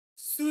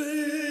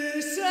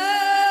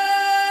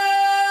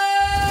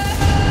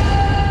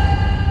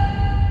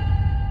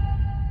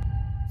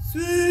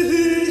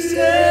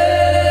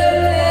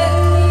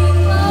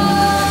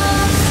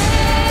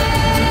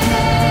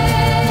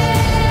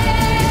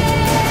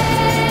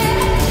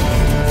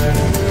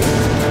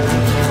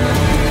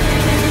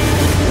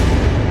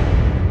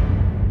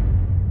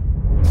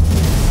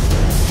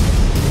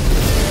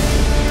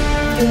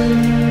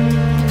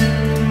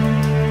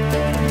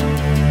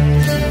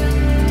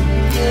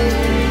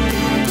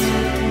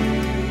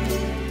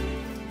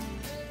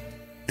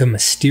The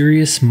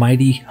mysterious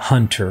mighty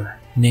hunter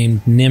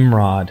named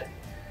Nimrod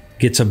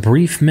gets a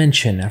brief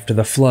mention after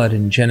the flood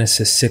in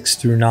Genesis 6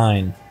 through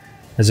 9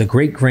 as a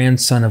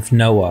great-grandson of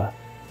Noah,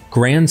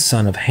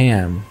 grandson of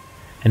Ham,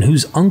 and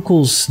whose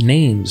uncles'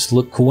 names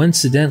look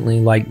coincidentally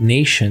like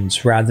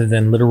nations rather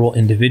than literal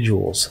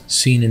individuals,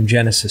 seen in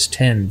Genesis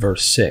 10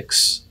 verse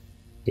 6.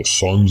 The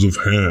sons of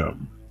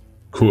Ham,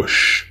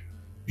 Cush,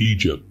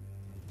 Egypt,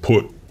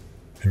 Put,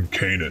 and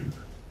Canaan.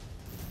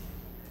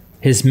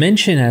 His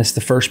mention as the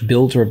first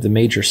builder of the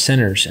major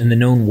centers in the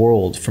known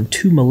world from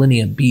 2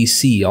 millennia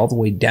BC all the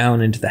way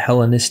down into the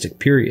Hellenistic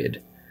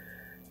period.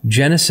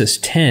 Genesis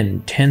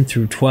 10:10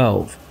 through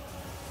 12.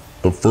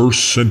 The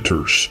first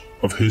centers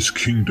of his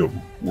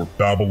kingdom were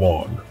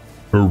Babylon,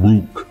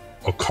 Uruk,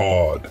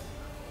 Akkad,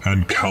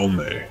 and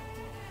Calneh,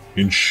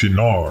 in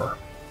Shinar.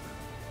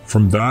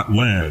 From that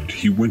land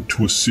he went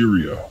to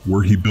Assyria,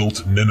 where he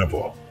built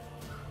Nineveh,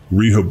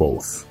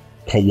 Rehoboth,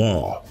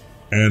 Calah,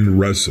 and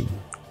Rezin,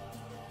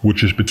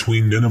 which is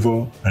between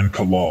Nineveh and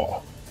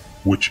Calah,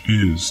 which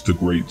is the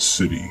great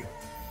city.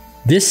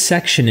 This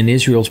section in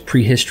Israel's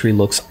prehistory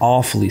looks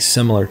awfully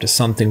similar to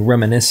something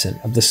reminiscent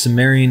of the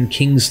Sumerian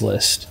kings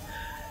list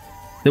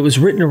that was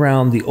written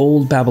around the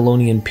Old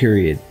Babylonian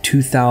period,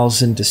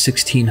 2000 to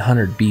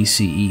 1600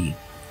 BCE.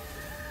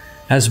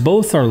 As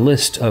both are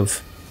lists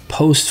of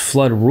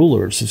post-flood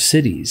rulers of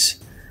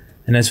cities,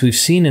 and as we've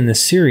seen in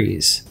this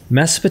series,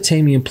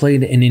 Mesopotamia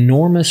played an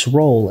enormous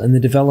role in the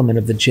development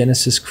of the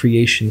Genesis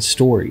creation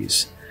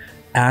stories.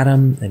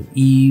 Adam and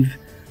Eve,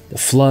 the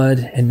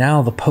flood, and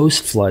now the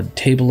post-flood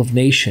Table of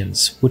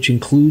Nations, which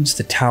includes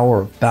the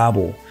Tower of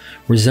Babel,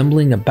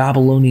 resembling a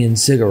Babylonian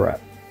ziggurat.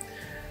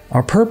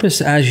 Our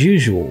purpose, as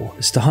usual,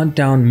 is to hunt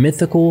down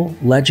mythical,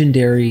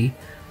 legendary,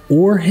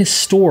 or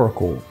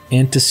historical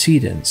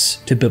antecedents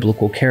to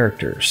biblical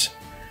characters.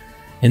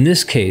 In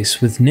this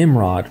case, with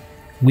Nimrod,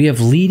 we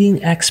have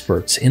leading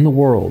experts in the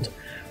world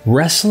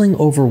wrestling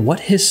over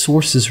what his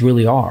sources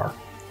really are.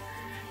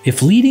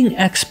 If leading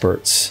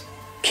experts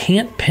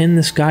can't pin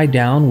this guy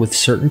down with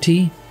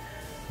certainty,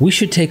 we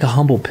should take a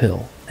humble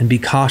pill and be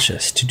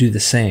cautious to do the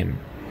same.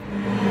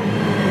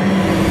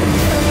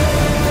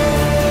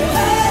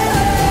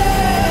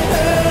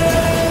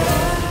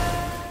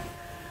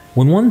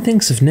 When one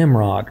thinks of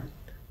Nimrod,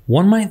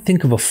 one might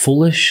think of a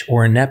foolish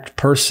or inept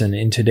person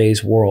in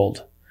today's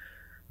world.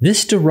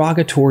 This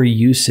derogatory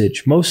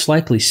usage most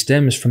likely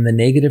stems from the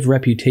negative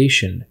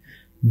reputation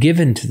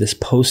given to this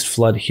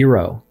post-flood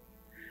hero.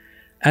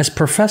 As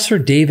Professor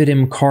David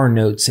M. Carr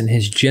notes in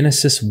his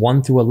Genesis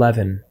 1 through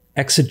 11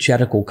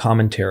 exegetical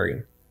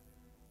commentary,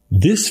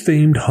 this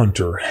famed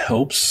hunter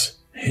helps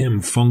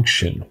him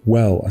function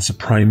well as a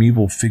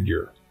primeval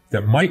figure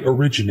that might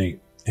originate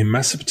a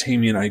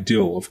Mesopotamian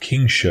ideal of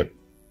kingship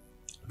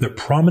that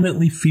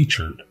prominently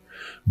featured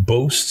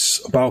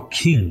boasts about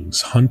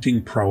kings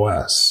hunting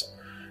prowess.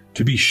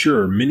 To be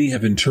sure, many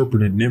have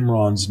interpreted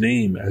Nimrod's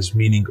name as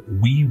meaning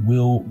 "we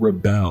will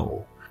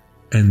rebel,"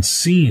 and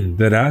seen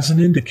that as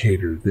an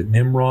indicator that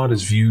Nimrod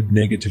is viewed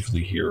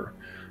negatively here.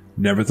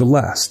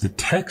 Nevertheless, the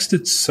text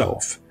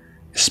itself,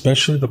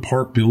 especially the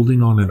part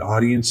building on an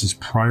audience's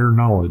prior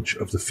knowledge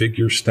of the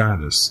figure's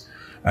status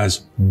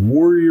as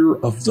warrior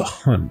of the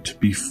hunt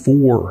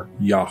before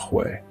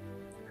Yahweh,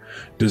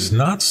 does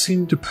not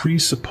seem to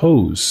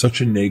presuppose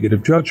such a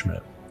negative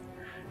judgment.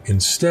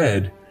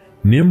 Instead,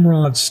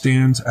 Nimrod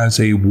stands as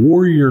a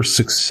warrior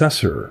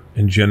successor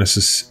in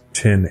Genesis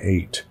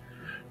 10:8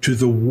 to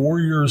the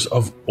warriors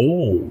of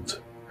old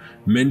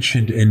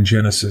mentioned in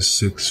Genesis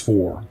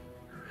 6:4.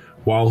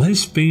 While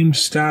his famed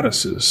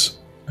status as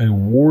a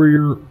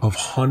warrior of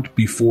hunt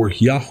before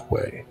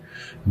Yahweh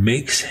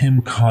makes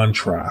him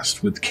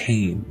contrast with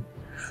Cain,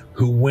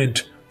 who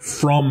went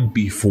from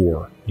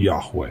before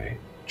Yahweh,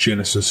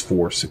 Genesis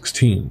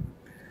 4:16.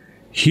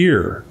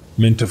 Here,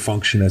 meant to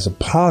function as a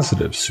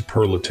positive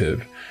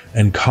superlative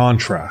and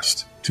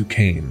contrast to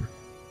Cain.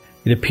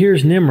 It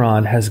appears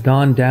Nimrod has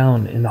gone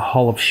down in the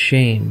Hall of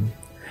Shame,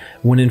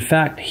 when in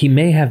fact he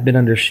may have been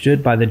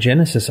understood by the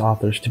Genesis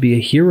authors to be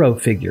a hero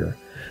figure,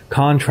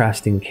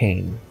 contrasting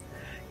Cain.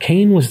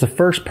 Cain was the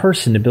first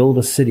person to build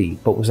a city,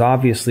 but was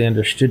obviously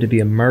understood to be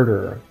a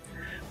murderer.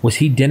 Was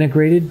he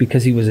denigrated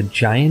because he was a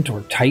giant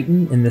or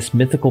titan in this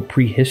mythical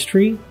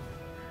prehistory?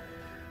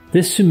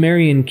 This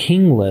Sumerian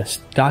king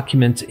list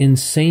documents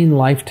insane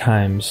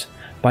lifetimes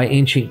by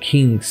ancient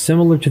kings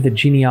similar to the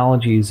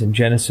genealogies in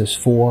Genesis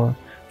 4,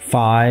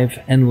 5,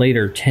 and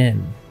later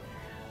 10.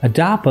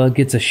 Adapa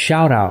gets a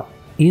shout-out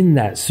in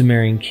that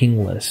Sumerian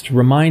king list,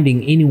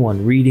 reminding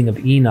anyone reading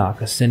of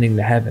Enoch ascending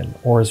to heaven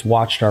or has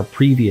watched our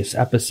previous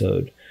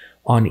episode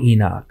on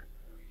Enoch.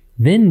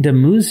 Then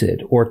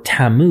Dumuzid, or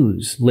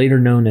Tammuz, later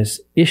known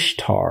as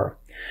Ishtar,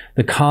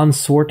 the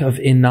consort of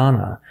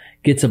Inanna,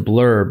 gets a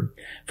blurb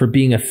for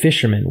being a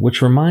fisherman,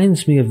 which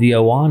reminds me of the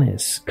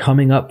Oannes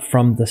coming up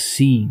from the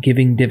sea,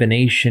 giving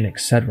divination,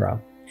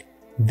 etc.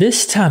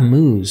 This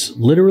Tammuz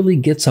literally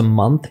gets a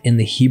month in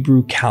the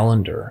Hebrew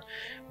calendar,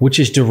 which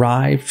is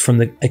derived from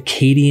the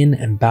Akkadian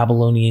and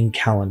Babylonian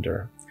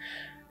calendar.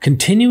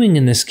 Continuing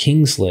in this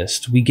king's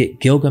list, we get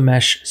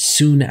Gilgamesh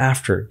soon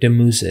after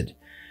Dumuzid,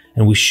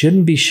 and we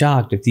shouldn't be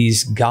shocked if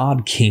these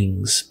god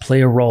kings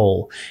play a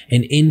role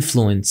in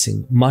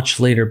influencing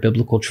much later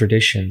biblical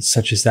traditions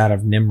such as that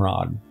of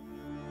Nimrod.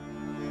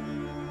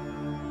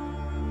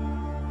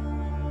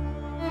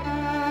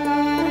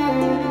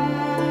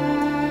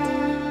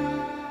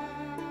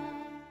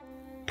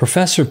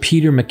 Professor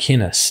Peter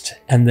McInnes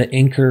and the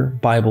Anchor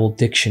Bible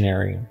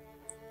Dictionary.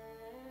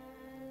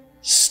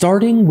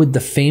 Starting with the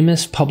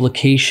famous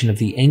publication of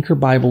the Anchor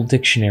Bible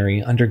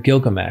Dictionary under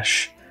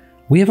Gilgamesh,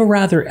 we have a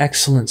rather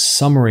excellent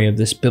summary of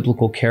this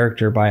biblical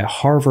character by a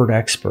Harvard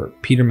expert,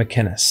 Peter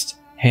McInnes,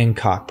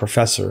 Hancock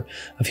Professor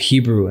of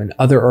Hebrew and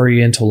other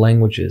Oriental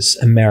Languages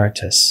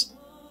Emeritus.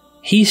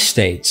 He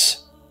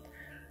states,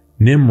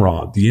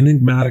 Nimrod, the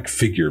enigmatic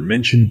figure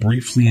mentioned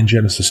briefly in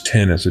Genesis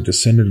 10 as a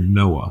descendant of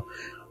Noah,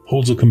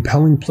 holds a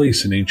compelling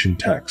place in ancient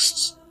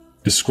texts.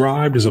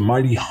 Described as a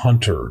mighty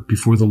hunter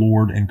before the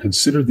Lord and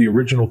considered the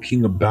original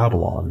king of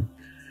Babylon,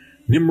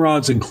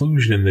 Nimrod's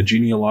inclusion in the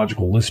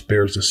genealogical list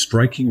bears a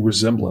striking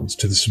resemblance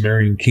to the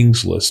Sumerian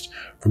kings list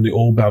from the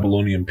Old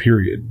Babylonian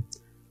period.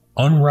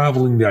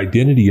 Unraveling the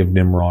identity of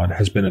Nimrod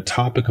has been a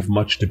topic of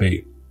much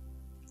debate.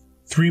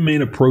 Three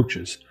main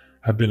approaches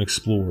have been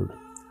explored.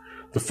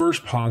 The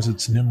first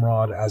posits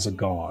Nimrod as a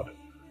god,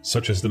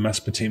 such as the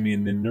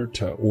Mesopotamian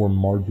Ninurta or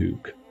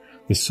Marduk.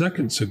 The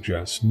second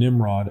suggests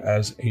Nimrod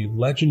as a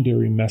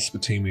legendary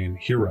Mesopotamian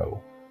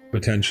hero,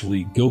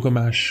 potentially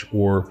Gilgamesh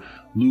or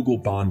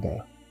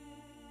Lugalbanda,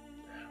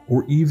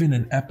 or even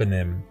an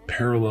eponym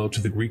parallel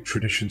to the Greek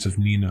traditions of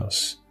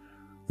Ninos.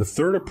 The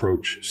third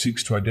approach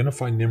seeks to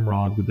identify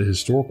Nimrod with the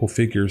historical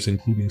figures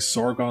including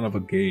Sargon of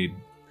Akkad,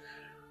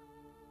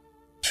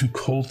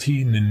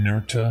 Tukulti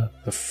Ninurta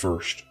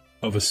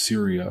I of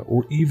Assyria,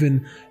 or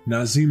even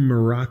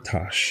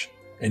Nazim-Muratash,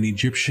 an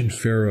Egyptian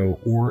pharaoh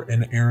or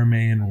an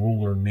Aramaean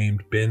ruler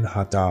named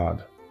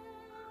Ben-Hadad.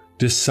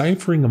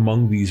 Deciphering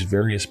among these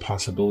various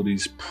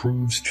possibilities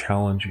proves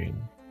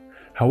challenging.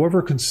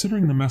 However,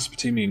 considering the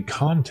Mesopotamian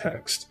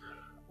context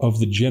of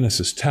the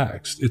Genesis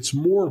text, it's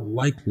more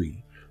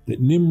likely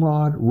that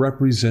Nimrod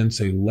represents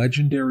a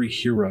legendary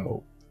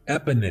hero,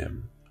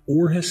 eponym,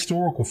 or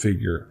historical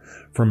figure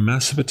from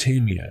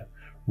Mesopotamia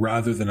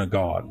rather than a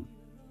god.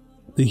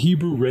 The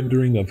Hebrew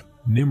rendering of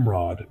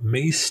Nimrod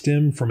may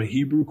stem from a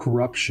Hebrew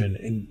corruption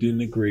and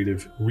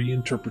denigrative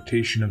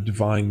reinterpretation of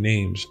divine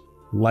names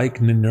like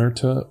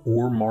Ninurta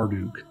or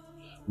Marduk.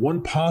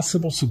 One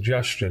possible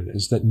suggestion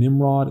is that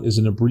Nimrod is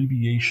an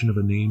abbreviation of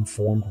a name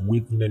formed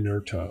with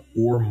Ninurta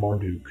or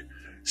Marduk,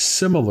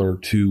 similar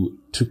to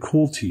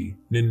Tukulti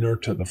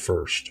Ninurta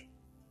I.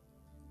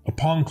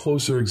 Upon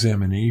closer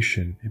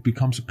examination, it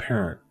becomes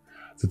apparent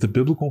that the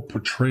biblical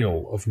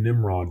portrayal of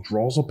Nimrod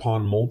draws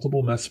upon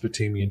multiple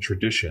Mesopotamian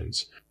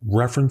traditions.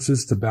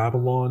 References to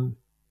Babylon,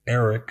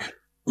 Erech,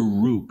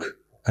 Uruk,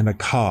 and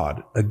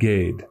Akkad,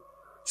 Agade,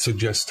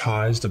 suggest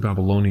ties to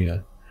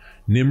Babylonia.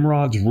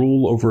 Nimrod's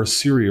rule over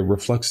Assyria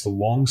reflects the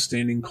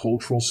long-standing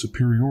cultural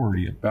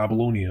superiority of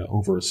Babylonia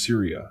over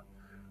Assyria.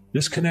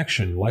 This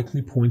connection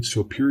likely points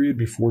to a period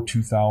before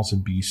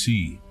 2000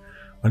 BC,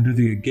 under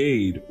the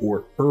Agade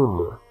or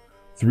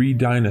three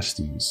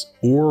dynasties,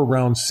 or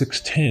around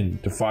 610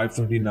 to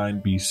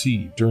 539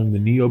 BC during the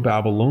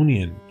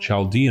Neo-Babylonian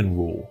Chaldean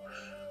rule.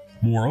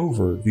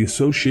 Moreover, the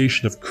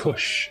association of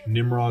Cush,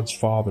 Nimrod's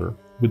father,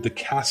 with the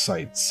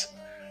Kassites,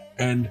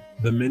 and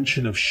the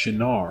mention of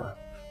Shinar,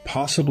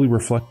 possibly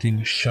reflecting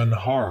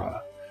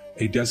Shanhara,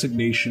 a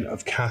designation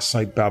of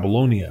Kassite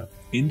Babylonia,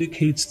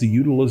 indicates the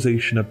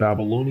utilization of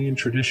Babylonian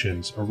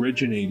traditions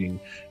originating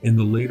in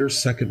the later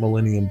 2nd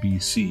millennium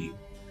BC.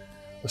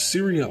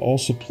 Assyria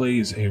also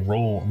plays a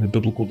role in the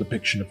biblical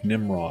depiction of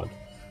Nimrod,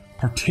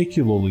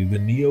 particularly the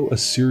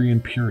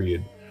Neo-Assyrian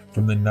period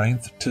from the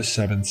 9th to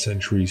 7th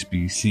centuries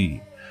BC,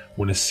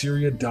 when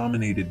Assyria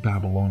dominated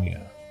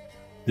Babylonia.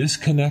 This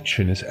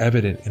connection is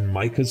evident in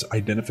Micah's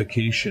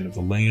identification of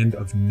the land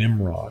of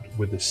Nimrod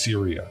with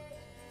Assyria.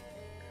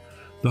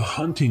 The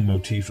hunting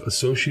motif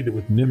associated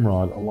with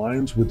Nimrod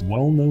aligns with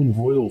well-known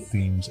royal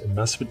themes in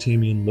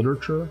Mesopotamian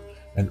literature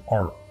and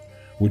art,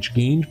 which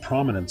gained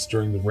prominence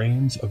during the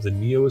reigns of the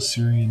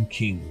Neo-Assyrian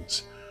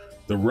kings.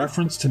 The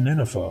reference to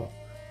Nineveh,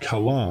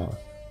 Calah,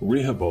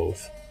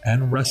 Rehoboth,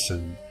 and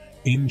Resen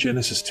in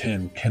Genesis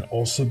 10 can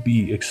also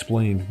be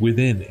explained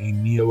within a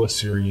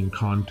Neo-Assyrian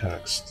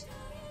context.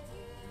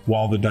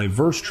 While the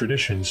diverse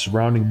traditions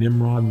surrounding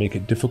Nimrod make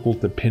it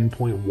difficult to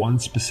pinpoint one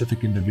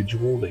specific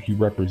individual that he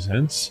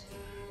represents,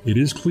 it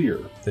is clear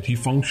that he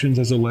functions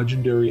as a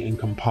legendary and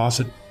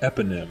composite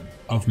eponym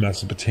of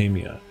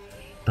Mesopotamia.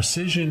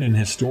 Precision in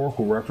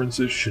historical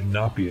references should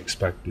not be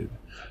expected.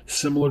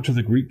 Similar to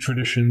the Greek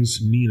tradition's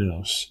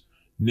Ninos,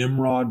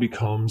 Nimrod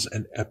becomes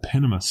an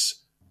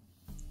eponymous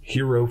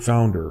hero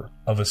founder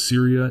of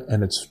Assyria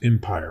and its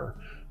empire,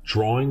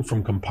 drawing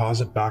from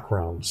composite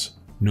backgrounds.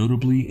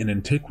 Notably, in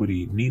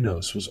antiquity,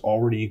 Ninos was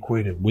already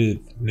equated with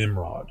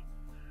Nimrod.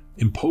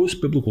 In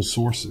post-biblical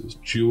sources,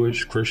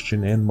 Jewish,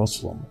 Christian, and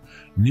Muslim,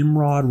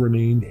 Nimrod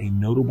remained a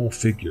notable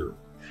figure.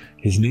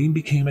 His name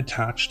became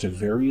attached to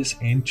various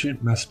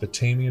ancient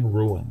Mesopotamian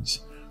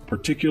ruins,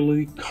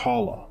 particularly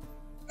Kala,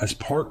 as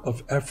part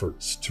of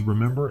efforts to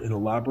remember and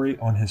elaborate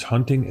on his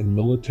hunting and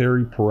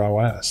military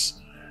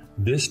prowess.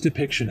 This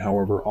depiction,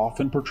 however,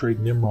 often portrayed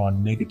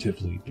Nimrod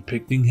negatively,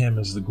 depicting him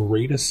as the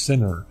greatest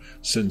sinner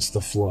since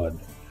the flood,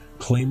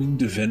 claiming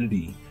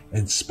divinity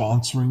and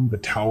sponsoring the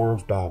Tower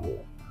of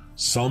Babel.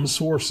 Some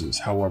sources,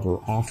 however,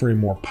 offer a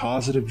more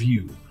positive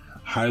view,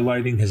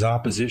 highlighting his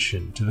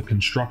opposition to the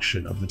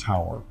construction of the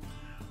tower.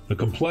 The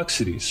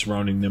complexities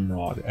surrounding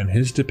Nimrod and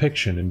his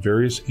depiction in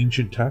various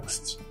ancient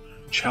texts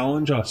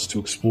challenge us to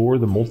explore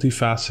the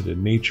multifaceted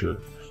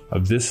nature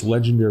of this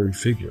legendary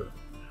figure.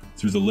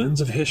 Through the lens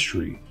of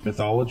history,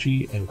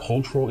 mythology, and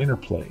cultural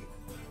interplay,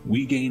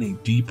 we gain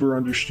a deeper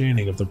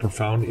understanding of the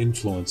profound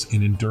influence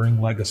and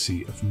enduring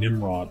legacy of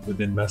Nimrod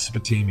within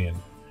Mesopotamian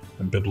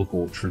and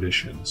biblical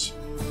traditions.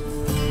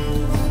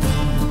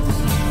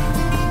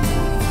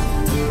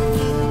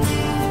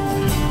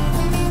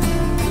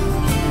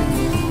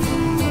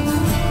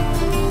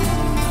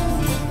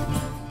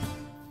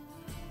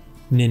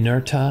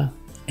 Ninurta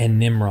and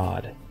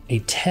Nimrod, a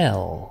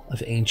tale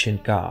of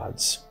ancient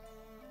gods.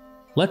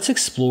 Let's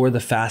explore the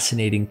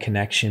fascinating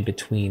connection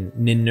between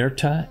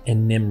Ninurta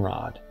and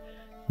Nimrod.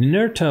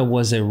 Ninurta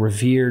was a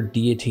revered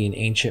deity in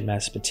ancient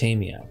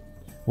Mesopotamia,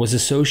 was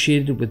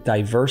associated with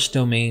diverse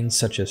domains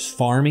such as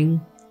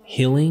farming,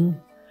 healing,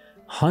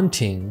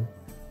 hunting,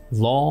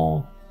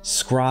 law,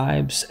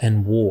 scribes,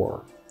 and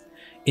war.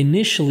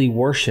 Initially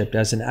worshipped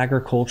as an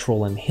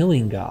agricultural and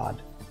healing god,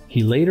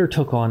 he later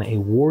took on a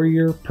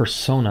warrior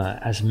persona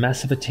as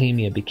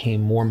Mesopotamia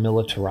became more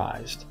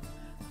militarized,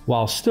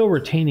 while still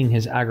retaining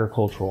his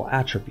agricultural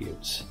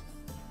attributes.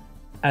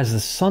 As the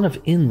son of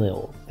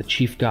Enlil, the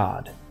chief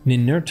god,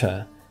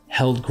 Ninurta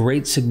held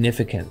great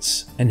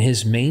significance, and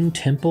his main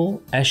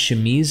temple,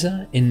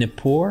 Eshemiza in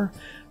Nippur,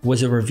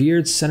 was a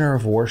revered center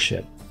of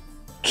worship.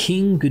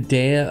 King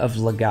Gudea of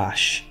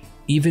Lagash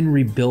even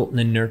rebuilt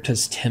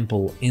Ninurta's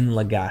temple in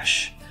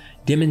Lagash,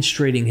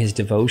 demonstrating his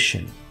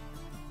devotion.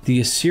 The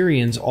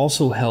Assyrians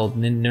also held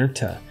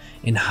Ninurta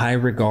in high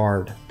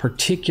regard,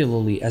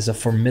 particularly as a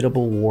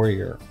formidable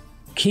warrior.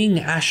 King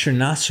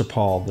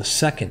Ashurnasirpal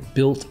II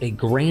built a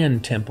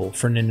grand temple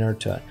for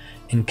Ninurta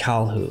in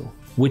Kalhu,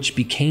 which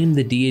became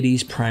the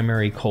deity's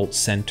primary cult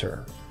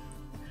center.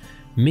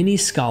 Many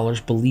scholars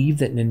believe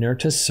that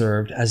Ninurta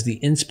served as the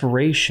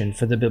inspiration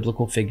for the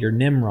biblical figure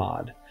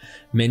Nimrod,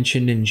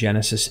 mentioned in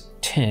Genesis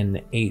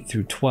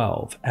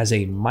 10:8-12 as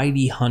a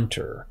mighty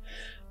hunter.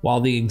 While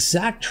the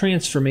exact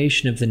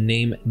transformation of the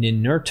name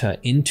Ninurta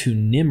into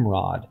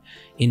Nimrod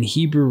in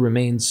Hebrew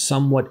remains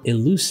somewhat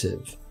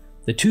elusive,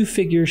 the two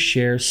figures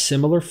share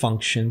similar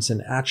functions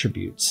and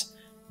attributes,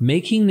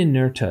 making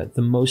Ninurta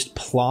the most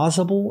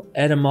plausible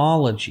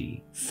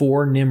etymology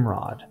for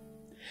Nimrod.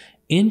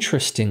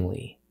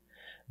 Interestingly,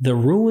 the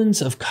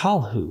ruins of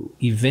Kalhu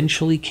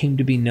eventually came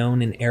to be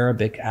known in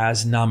Arabic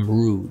as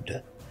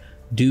Namrud,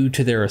 due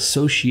to their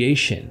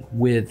association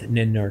with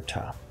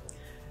Ninurta.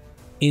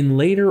 In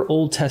later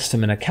Old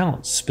Testament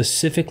accounts,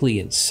 specifically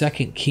in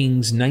 2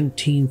 Kings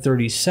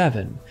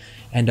 19:37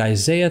 and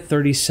Isaiah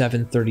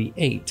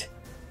 37:38,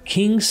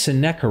 King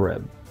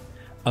Sennacherib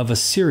of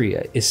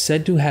Assyria is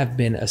said to have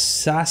been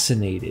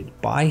assassinated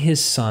by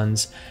his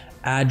sons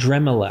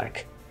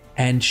Adremelech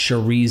and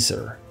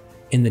Sharezer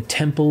in the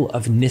temple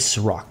of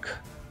Nisroch,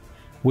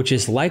 which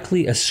is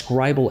likely a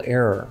scribal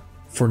error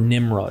for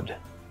Nimrod.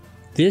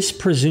 This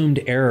presumed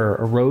error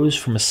arose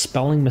from a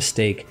spelling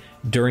mistake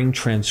during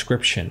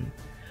transcription,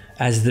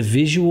 as the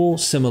visual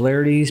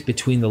similarities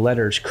between the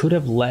letters could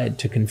have led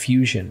to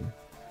confusion.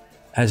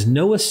 As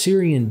no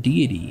Assyrian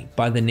deity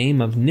by the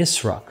name of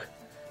Nisroch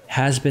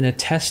has been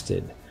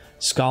attested,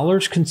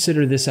 scholars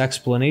consider this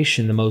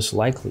explanation the most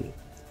likely.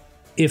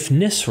 If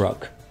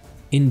Nisroch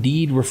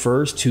indeed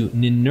refers to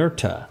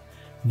Ninurta,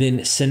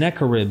 then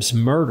Sennacherib's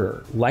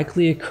murder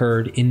likely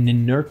occurred in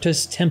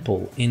Ninurta's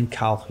temple in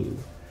Kalhu.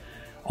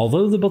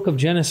 Although the book of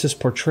Genesis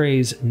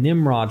portrays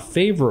Nimrod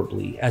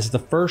favorably as the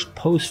first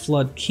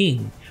post-flood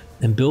king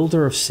and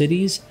builder of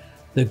cities,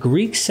 the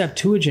Greek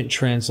Septuagint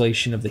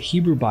translation of the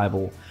Hebrew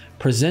Bible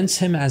presents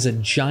him as a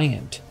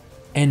giant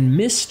and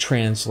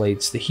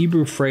mistranslates the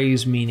Hebrew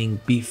phrase meaning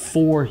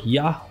before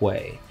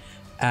Yahweh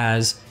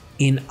as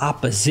in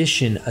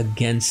opposition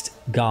against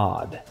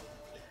God.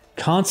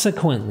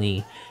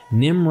 Consequently,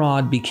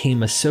 Nimrod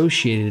became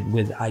associated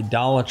with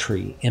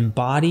idolatry,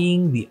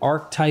 embodying the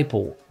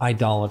archetypal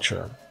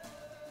idolater.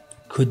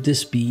 Could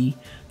this be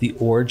the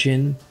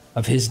origin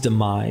of his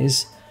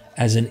demise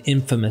as an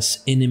infamous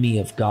enemy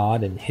of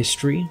God in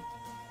history?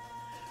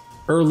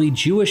 Early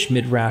Jewish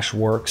midrash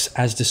works,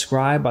 as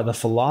described by the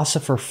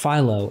philosopher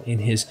Philo in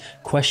his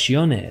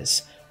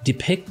Questiones,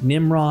 depict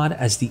Nimrod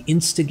as the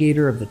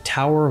instigator of the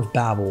Tower of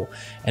Babel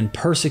and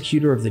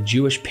persecutor of the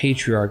Jewish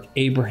patriarch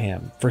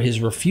Abraham for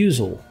his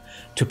refusal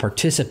to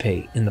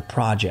participate in the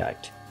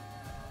project.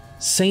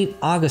 Saint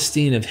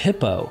Augustine of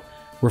Hippo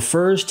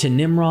refers to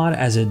Nimrod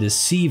as a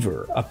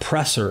deceiver,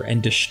 oppressor,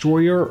 and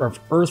destroyer of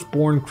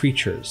earthborn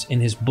creatures in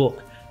his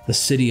book, The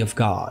City of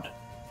God.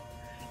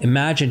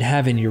 Imagine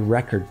having your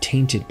record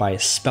tainted by a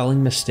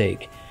spelling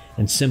mistake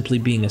and simply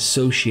being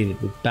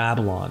associated with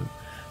Babylon,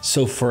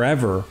 so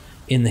forever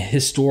in the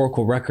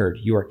historical record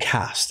you are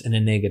cast in a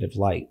negative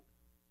light.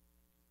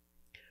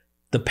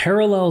 The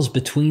parallels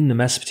between the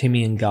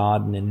Mesopotamian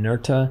god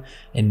Ninurta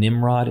and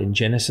Nimrod in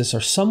Genesis are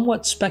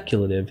somewhat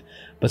speculative,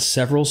 but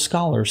several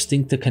scholars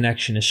think the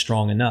connection is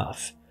strong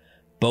enough.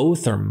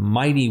 Both are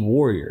mighty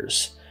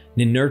warriors.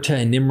 Ninurta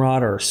and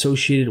Nimrod are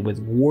associated with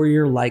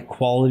warrior-like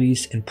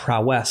qualities and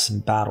prowess in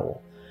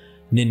battle.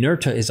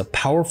 Ninurta is a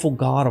powerful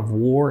god of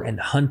war and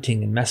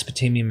hunting in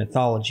Mesopotamian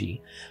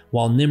mythology,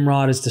 while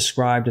Nimrod is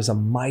described as a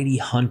mighty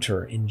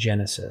hunter in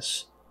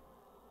Genesis.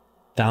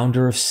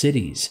 Founder of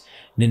cities,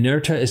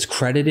 Ninurta is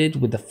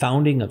credited with the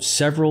founding of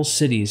several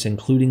cities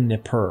including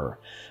Nippur,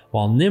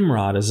 while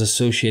Nimrod is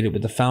associated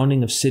with the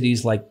founding of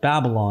cities like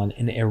Babylon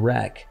and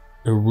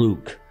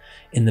Uruk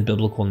in the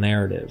biblical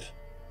narrative.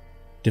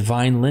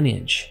 Divine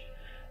lineage.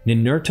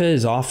 Ninurta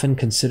is often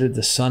considered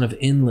the son of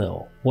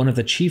Enlil, one of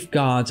the chief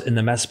gods in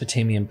the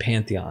Mesopotamian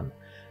pantheon.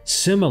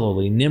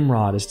 Similarly,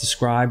 Nimrod is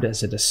described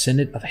as a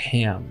descendant of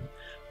Ham,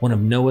 one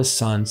of Noah's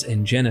sons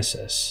in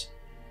Genesis.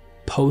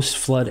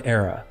 Post-flood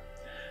era.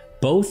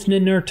 Both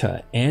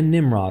Ninurta and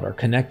Nimrod are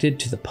connected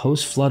to the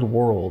post-flood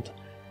world.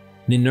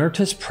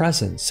 Ninurta's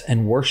presence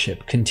and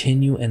worship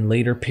continue in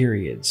later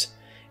periods,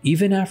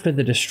 even after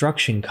the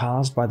destruction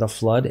caused by the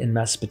flood in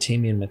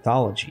Mesopotamian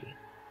mythology.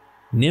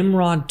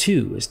 Nimrod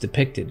too is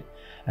depicted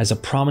as a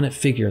prominent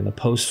figure in the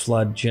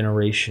post-flood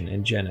generation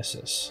in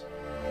Genesis.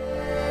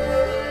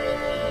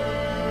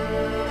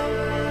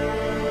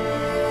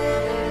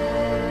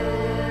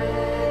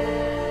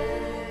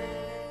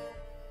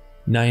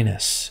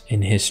 Ninus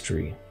in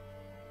history.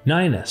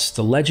 Ninus,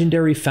 the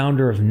legendary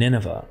founder of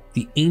Nineveh,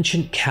 the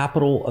ancient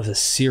capital of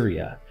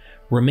Assyria,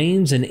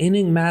 remains an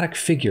enigmatic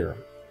figure.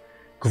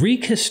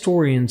 Greek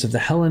historians of the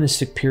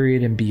Hellenistic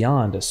period and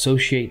beyond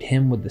associate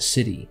him with the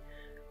city,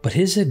 but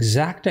his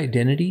exact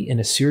identity in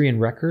Assyrian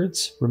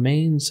records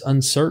remains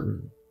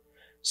uncertain.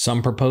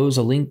 Some propose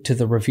a link to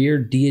the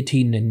revered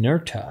deity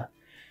Ninurta.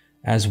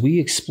 As we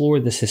explore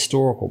this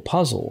historical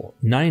puzzle,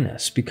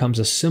 Ninus becomes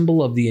a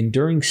symbol of the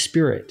enduring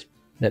spirit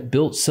that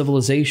built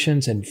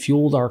civilizations and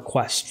fueled our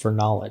quest for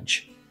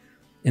knowledge.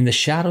 In the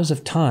shadows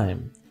of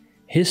time,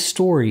 his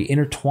story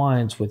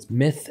intertwines with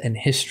myth and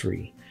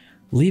history,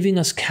 leaving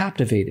us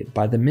captivated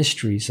by the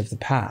mysteries of the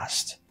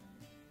past.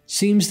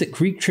 Seems that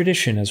Greek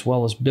tradition as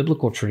well as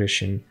biblical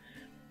tradition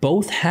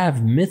both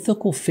have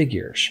mythical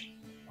figures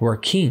who are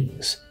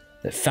kings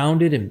that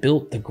founded and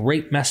built the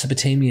great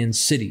Mesopotamian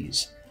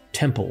cities,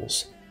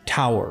 temples,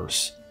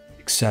 towers,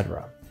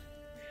 etc.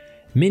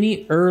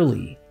 Many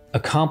early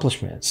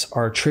accomplishments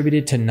are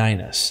attributed to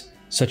Ninus,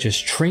 such as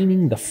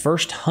training the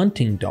first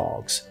hunting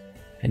dogs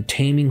and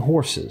taming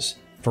horses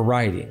for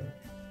riding.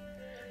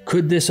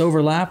 Could this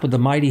overlap with the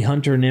mighty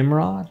hunter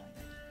Nimrod?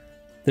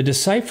 The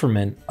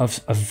decipherment of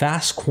a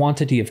vast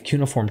quantity of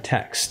cuneiform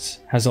texts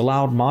has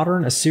allowed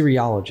modern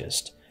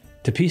Assyriologists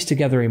to piece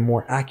together a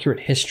more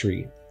accurate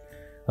history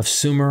of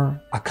Sumer,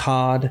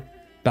 Akkad,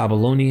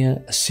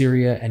 Babylonia,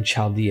 Assyria, and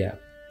Chaldea.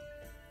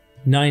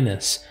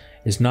 Ninus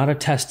is not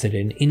attested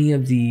in any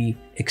of the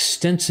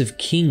extensive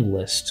king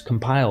lists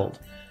compiled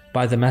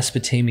by the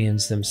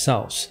Mesopotamians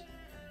themselves,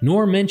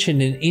 nor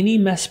mentioned in any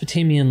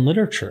Mesopotamian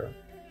literature,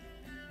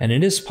 and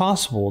it is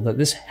possible that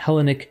this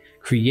Hellenic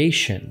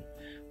creation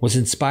was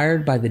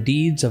inspired by the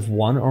deeds of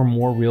one or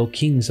more real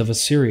kings of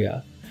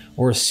Assyria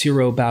or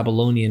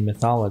Assyro-Babylonian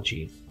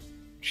mythology,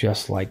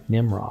 just like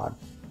Nimrod.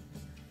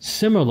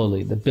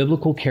 Similarly, the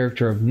biblical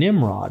character of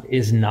Nimrod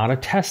is not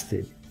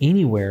attested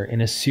anywhere in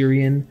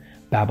Assyrian,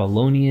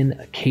 Babylonian,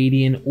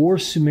 Akkadian, or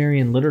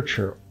Sumerian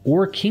literature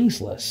or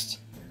kings lists,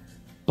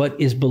 but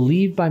is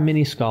believed by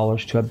many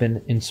scholars to have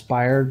been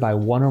inspired by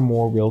one or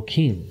more real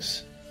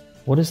kings.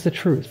 What is the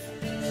truth?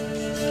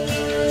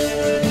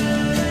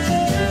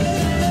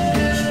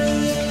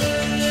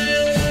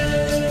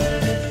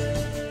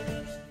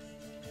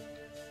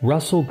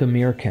 Russell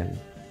Gamirkan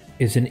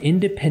is an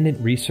independent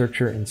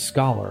researcher and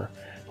scholar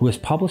who has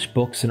published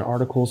books and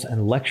articles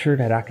and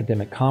lectured at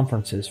academic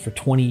conferences for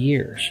 20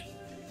 years.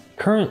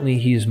 Currently,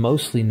 he is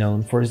mostly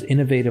known for his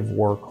innovative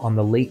work on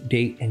the late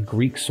date and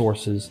Greek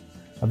sources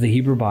of the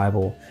Hebrew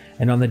Bible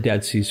and on the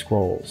Dead Sea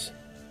Scrolls.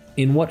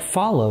 In what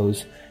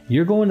follows,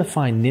 you're going to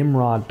find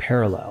Nimrod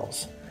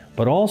parallels,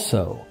 but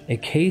also a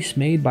case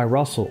made by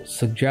Russell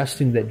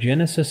suggesting that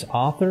Genesis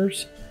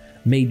authors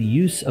made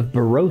use of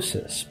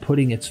Berosus,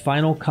 putting its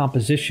final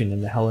composition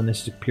in the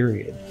Hellenistic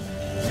period.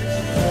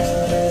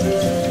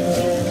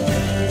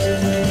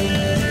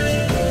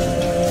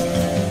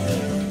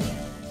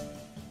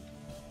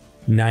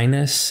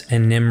 Ninus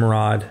and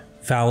Nimrod,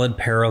 valid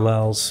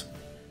parallels.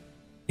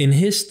 In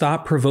his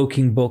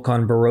thought-provoking book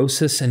on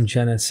Berosus and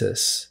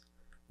Genesis,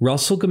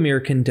 Russell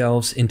Gamirkan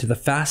delves into the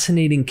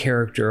fascinating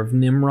character of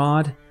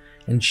Nimrod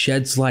and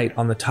sheds light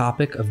on the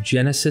topic of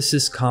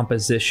Genesis's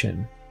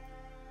composition.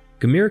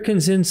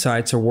 Gamirkan's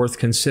insights are worth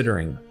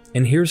considering,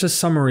 and here's a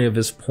summary of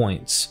his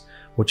points,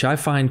 which I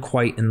find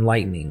quite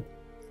enlightening.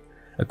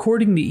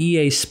 According to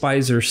E.A.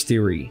 Spizer's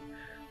theory,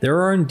 There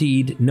are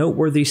indeed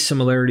noteworthy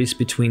similarities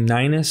between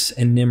Ninus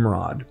and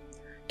Nimrod.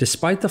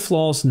 Despite the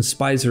flaws in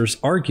Spizer's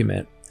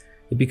argument,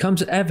 it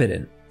becomes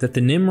evident that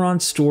the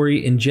Nimrod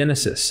story in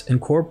Genesis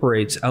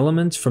incorporates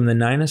elements from the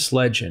Ninus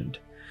legend,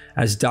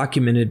 as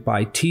documented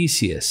by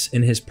Ctesias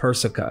in his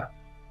Persica.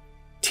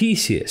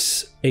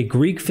 Ctesias, a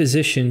Greek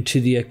physician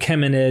to the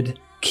Achaemenid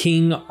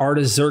king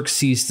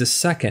Artaxerxes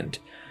II,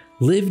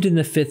 lived in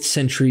the 5th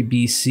century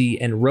BC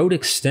and wrote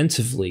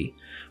extensively,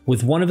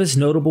 with one of his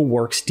notable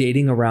works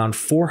dating around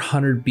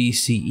 400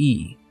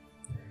 BCE.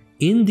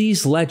 In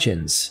these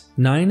legends,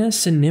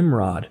 Ninus and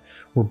Nimrod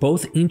were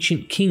both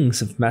ancient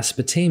kings of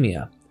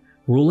Mesopotamia,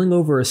 ruling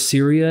over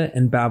Assyria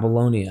and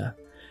Babylonia,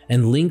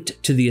 and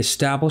linked to the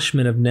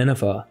establishment of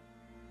Nineveh.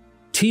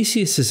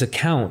 Ctesias'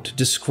 account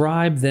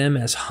described them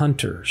as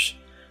hunters.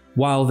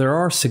 While there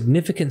are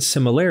significant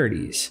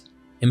similarities,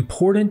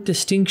 important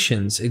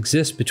distinctions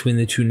exist between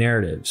the two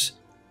narratives.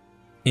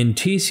 In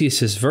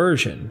Ctesias'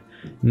 version,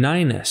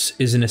 Ninus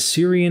is an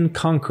Assyrian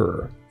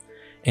conqueror,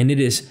 and it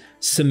is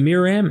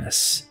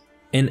Semiramis,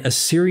 an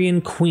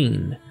Assyrian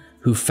queen,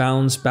 who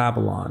founds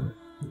Babylon.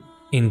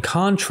 In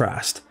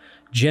contrast,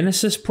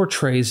 Genesis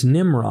portrays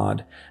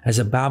Nimrod as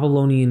a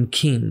Babylonian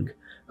king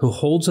who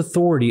holds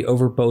authority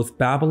over both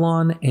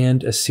Babylon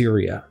and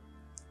Assyria.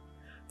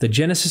 The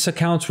Genesis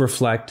accounts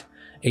reflect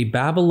a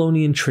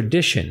Babylonian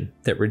tradition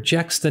that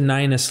rejects the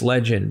Ninus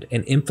legend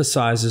and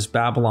emphasizes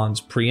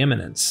Babylon's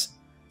preeminence.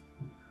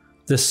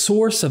 The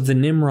source of the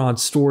Nimrod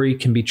story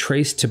can be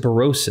traced to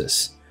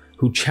Berosus,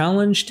 who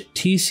challenged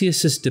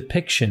Ctesias'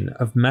 depiction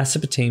of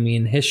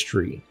Mesopotamian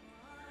history.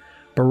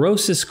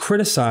 Berosus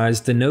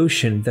criticized the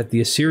notion that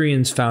the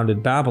Assyrians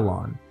founded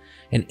Babylon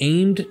and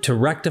aimed to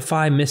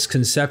rectify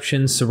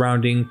misconceptions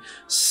surrounding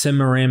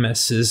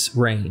Semiramis'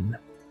 reign.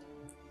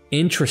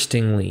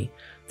 Interestingly,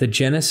 the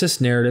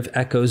Genesis narrative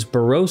echoes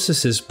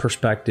Berosus'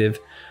 perspective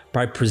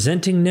by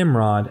presenting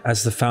Nimrod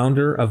as the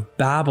founder of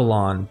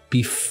Babylon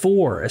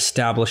before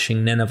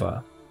establishing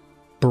Nineveh.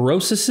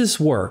 Berosus'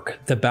 work,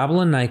 the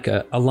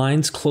Babylonica,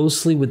 aligns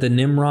closely with the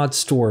Nimrod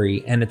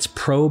story and its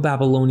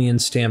pro-Babylonian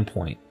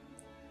standpoint.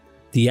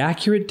 The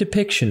accurate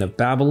depiction of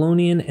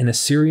Babylonian and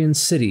Assyrian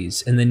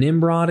cities in the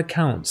Nimrod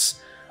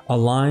accounts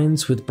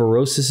aligns with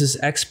Berosus'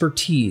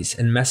 expertise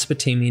in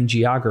Mesopotamian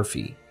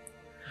geography.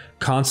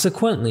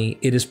 Consequently,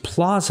 it is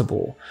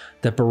plausible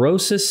that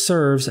Berosus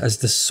serves as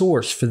the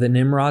source for the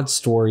Nimrod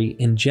story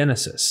in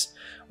Genesis,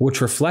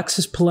 which reflects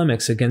his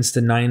polemics against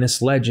the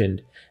Ninus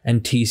legend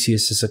and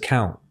Ctesias'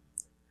 account.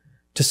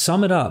 To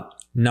sum it up,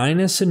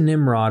 Ninus and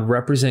Nimrod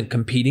represent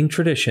competing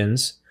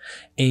traditions,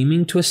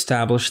 aiming to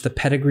establish the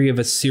pedigree of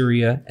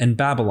Assyria and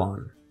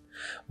Babylon,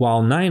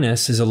 while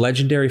Ninus is a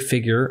legendary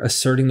figure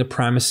asserting the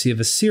primacy of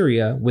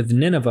Assyria with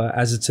Nineveh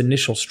as its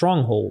initial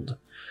stronghold.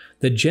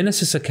 The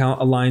Genesis account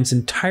aligns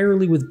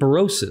entirely with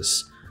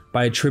Berosus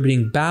by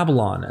attributing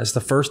Babylon as the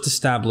first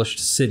established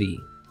city.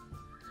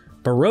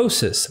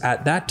 Berosus,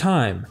 at that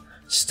time,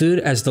 stood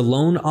as the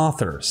lone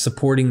author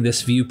supporting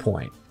this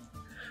viewpoint.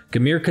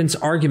 Gamirkan's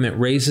argument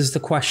raises the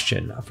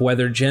question of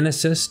whether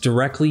Genesis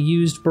directly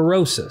used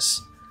Berosus,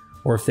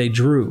 or if they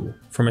drew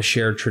from a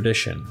shared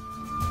tradition.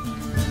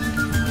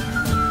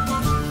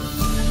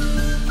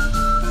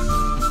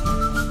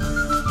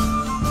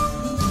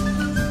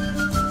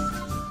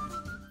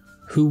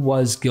 Who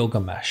was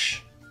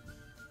Gilgamesh?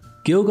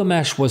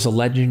 Gilgamesh was a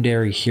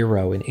legendary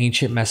hero in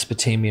ancient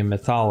Mesopotamian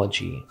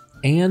mythology,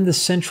 and the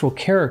central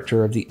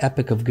character of the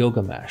Epic of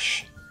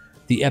Gilgamesh,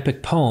 the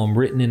epic poem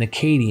written in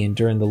Akkadian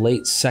during the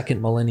late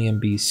 2nd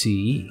millennium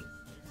BCE,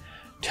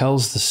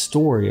 tells the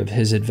story of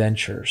his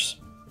adventures.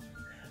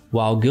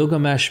 While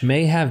Gilgamesh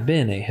may have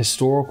been a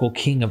historical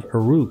king of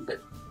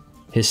Uruk,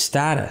 his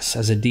status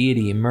as a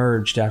deity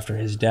emerged after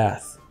his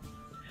death.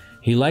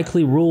 He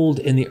likely ruled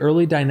in the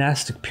early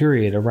dynastic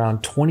period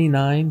around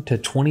 29 to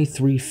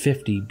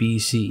 2350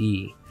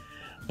 BCE,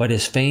 but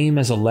his fame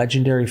as a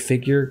legendary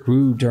figure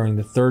grew during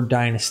the 3rd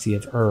dynasty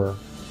of Ur.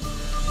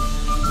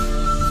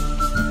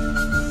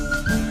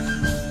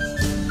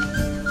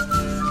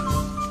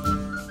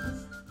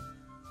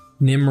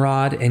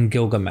 Nimrod and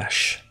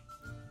Gilgamesh.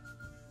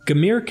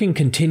 Gamirkan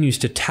continues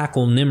to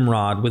tackle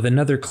Nimrod with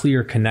another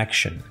clear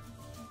connection.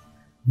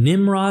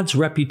 Nimrod's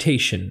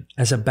reputation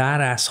as a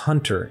badass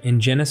hunter in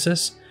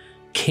Genesis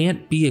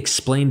can't be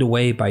explained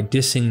away by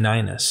dissing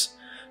Ninus,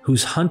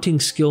 whose hunting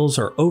skills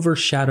are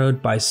overshadowed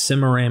by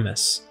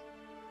Semiramis.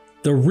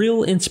 The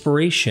real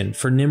inspiration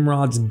for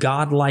Nimrod's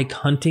godlike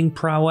hunting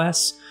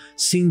prowess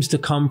seems to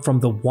come from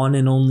the one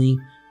and only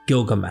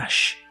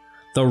Gilgamesh,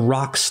 the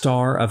rock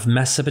star of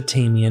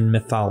Mesopotamian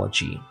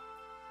mythology.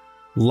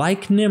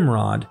 Like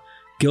Nimrod,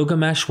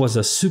 Gilgamesh was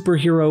a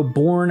superhero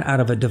born out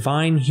of a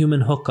divine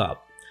human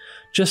hookup,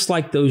 just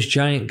like those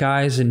giant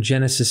guys in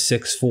Genesis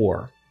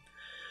 6:4.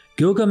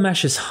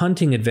 Gilgamesh's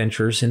hunting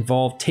adventures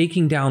involved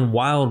taking down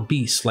wild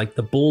beasts like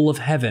the bull of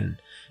heaven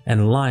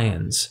and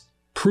lions,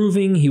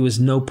 proving he was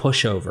no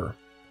pushover.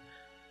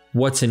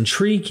 What's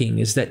intriguing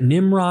is that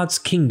Nimrod's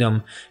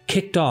kingdom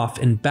kicked off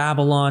in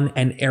Babylon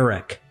and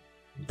Erech,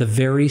 the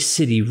very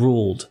city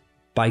ruled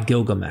by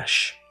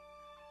Gilgamesh.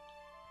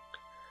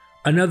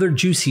 Another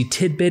juicy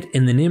tidbit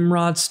in the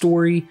Nimrod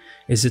story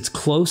is its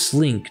close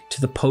link to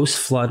the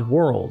post-flood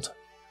world.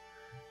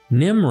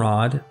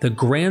 Nimrod, the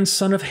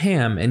grandson of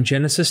Ham in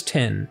Genesis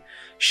 10,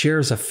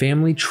 shares a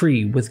family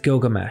tree with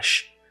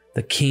Gilgamesh,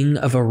 the king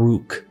of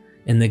Uruk,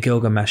 in the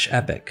Gilgamesh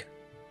epic.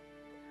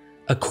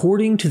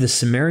 According to the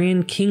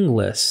Sumerian king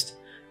list,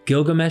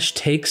 Gilgamesh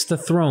takes the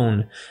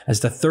throne as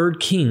the third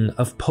king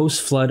of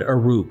post-flood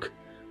Uruk.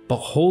 But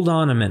hold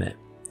on a minute.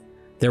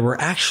 There were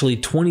actually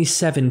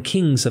 27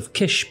 kings of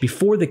Kish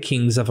before the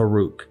kings of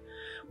Uruk,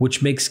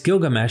 which makes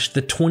Gilgamesh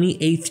the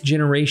 28th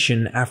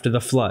generation after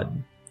the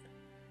flood.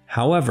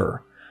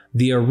 However,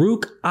 the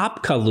Uruk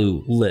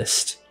Apkallu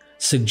list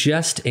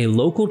suggests a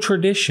local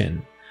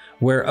tradition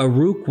where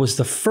Uruk was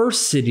the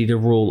first city to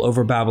rule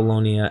over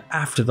Babylonia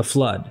after the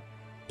flood,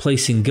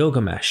 placing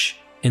Gilgamesh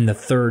in the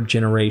third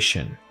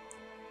generation.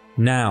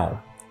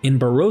 Now, in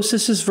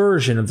Berosus'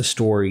 version of the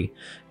story,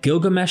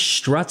 Gilgamesh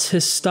struts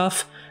his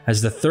stuff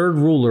as the third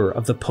ruler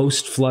of the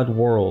post-flood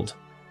world.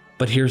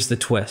 But here's the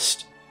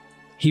twist.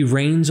 He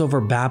reigns over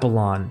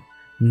Babylon,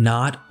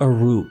 not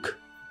Uruk.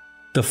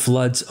 The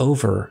flood's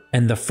over,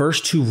 and the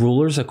first two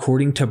rulers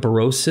according to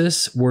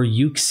Berosus were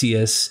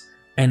Euxius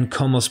and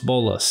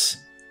Comosbolus,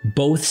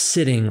 both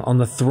sitting on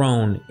the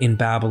throne in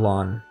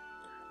Babylon.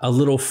 A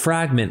little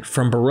fragment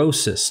from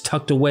Berosus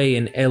tucked away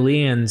in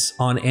Elian's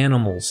On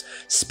Animals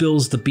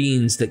spills the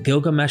beans that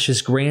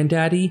Gilgamesh's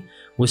granddaddy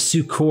was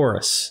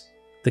Suchoros,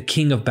 the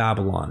king of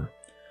Babylon.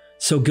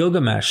 So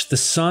Gilgamesh, the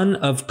son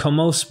of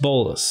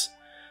Comosbolus,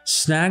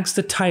 snags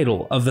the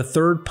title of the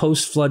third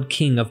post-flood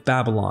king of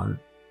Babylon.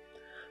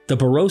 The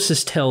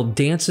Berosus tale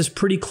dances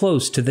pretty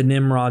close to the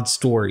Nimrod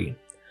story,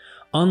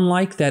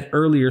 unlike that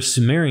earlier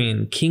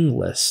Sumerian king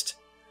list.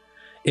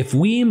 If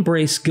we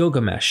embrace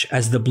Gilgamesh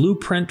as the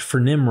blueprint for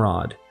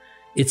Nimrod,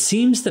 it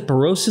seems that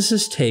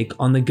Berosus' take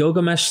on the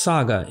Gilgamesh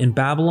saga in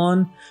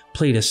Babylon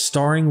played a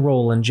starring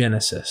role in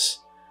Genesis.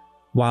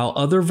 While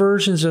other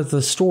versions of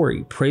the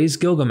story praise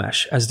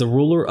Gilgamesh as the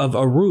ruler of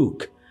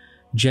Uruk,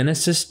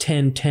 Genesis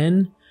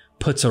 10:10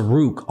 puts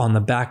Uruk on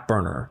the back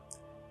burner,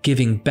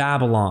 giving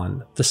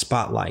Babylon the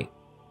spotlight.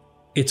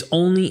 It's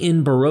only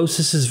in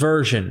Berosus'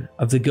 version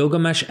of the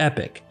Gilgamesh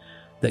epic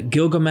that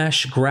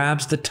Gilgamesh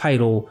grabs the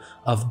title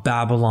of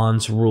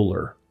Babylon's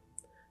ruler.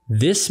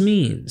 This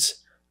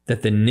means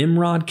that the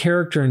Nimrod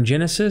character in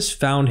Genesis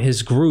found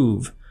his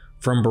groove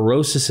from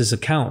Berosus'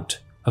 account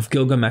of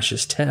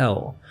Gilgamesh's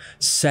tale,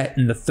 set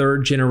in the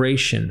third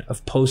generation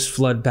of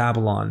post-flood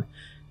Babylon,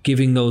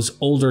 giving those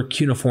older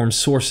cuneiform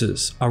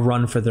sources a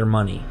run for their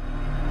money.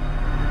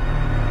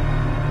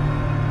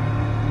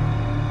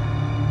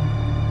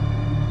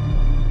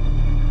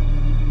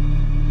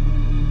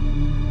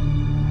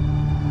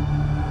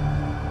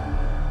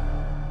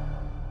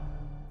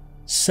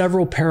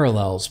 Several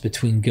parallels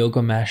between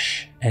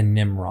Gilgamesh and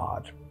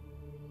Nimrod.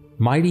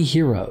 Mighty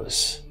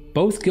heroes.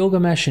 Both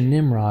Gilgamesh and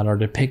Nimrod are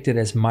depicted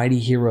as mighty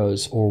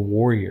heroes or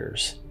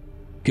warriors.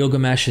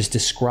 Gilgamesh is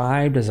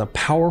described as a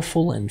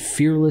powerful and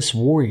fearless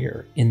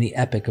warrior in the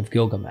Epic of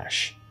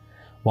Gilgamesh,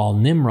 while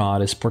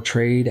Nimrod is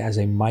portrayed as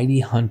a mighty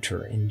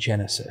hunter in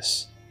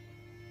Genesis.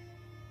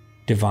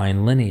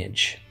 Divine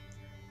lineage.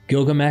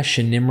 Gilgamesh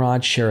and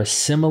Nimrod share a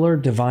similar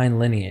divine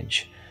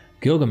lineage.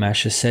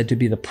 Gilgamesh is said to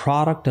be the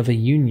product of a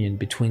union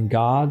between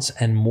gods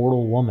and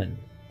mortal woman,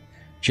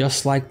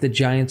 just like the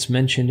giants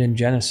mentioned in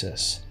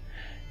Genesis.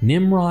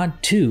 Nimrod,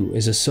 too,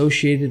 is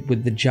associated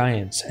with the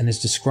giants and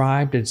is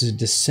described as a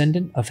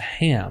descendant of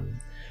Ham,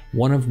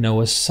 one of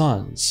Noah's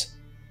sons.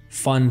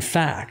 Fun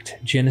fact,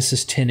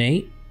 Genesis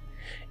 10:8,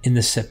 in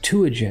the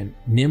Septuagint,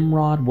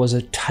 Nimrod was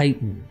a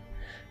titan.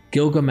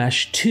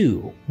 Gilgamesh,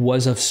 too,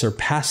 was of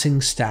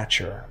surpassing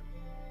stature.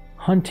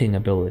 Hunting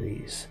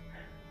abilities.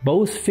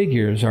 Both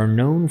figures are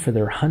known for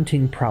their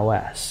hunting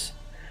prowess.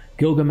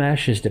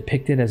 Gilgamesh is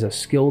depicted as a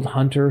skilled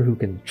hunter who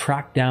can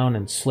track down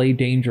and slay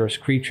dangerous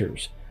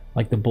creatures,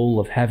 like the bull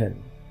of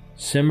heaven.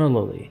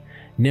 Similarly,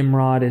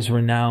 Nimrod is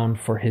renowned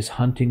for his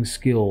hunting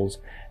skills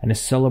and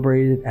is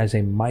celebrated as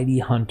a mighty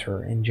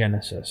hunter in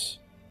Genesis.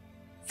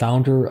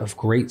 Founder of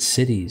great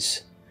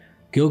cities.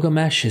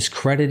 Gilgamesh is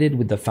credited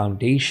with the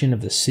foundation of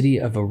the city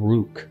of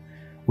Uruk,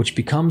 which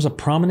becomes a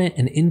prominent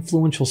and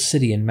influential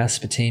city in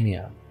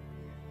Mesopotamia.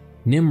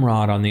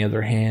 Nimrod, on the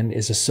other hand,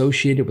 is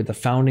associated with the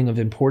founding of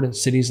important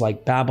cities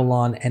like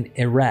Babylon and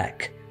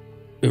Erech,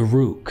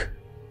 Uruk.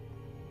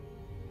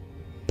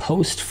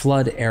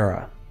 Post-flood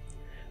era.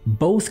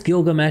 Both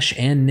Gilgamesh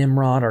and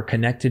Nimrod are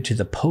connected to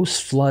the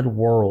post-flood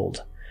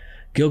world.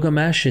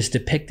 Gilgamesh is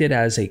depicted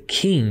as a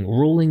king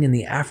ruling in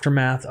the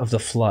aftermath of the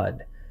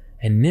flood,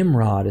 and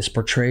Nimrod is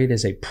portrayed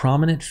as a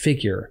prominent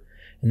figure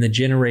in the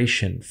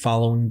generation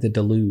following the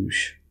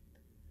deluge.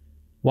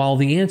 While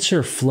the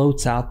answer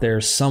floats out there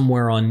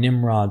somewhere on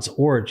Nimrod's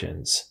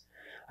origins,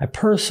 I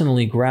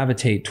personally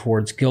gravitate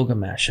towards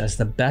Gilgamesh as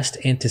the best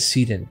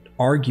antecedent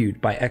argued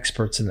by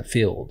experts in the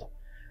field.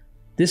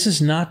 This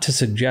is not to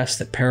suggest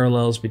that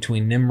parallels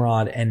between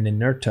Nimrod and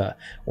Ninurta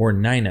or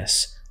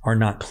Ninus are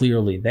not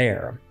clearly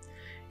there.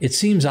 It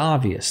seems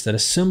obvious that a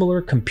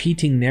similar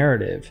competing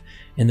narrative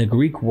in the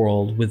Greek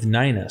world with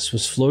Ninos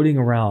was floating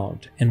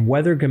around, and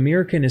whether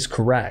Gamirkan is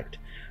correct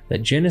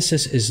that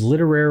Genesis is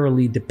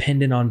literarily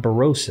dependent on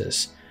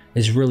Berosus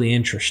is really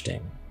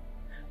interesting.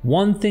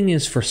 One thing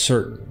is for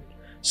certain,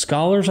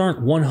 scholars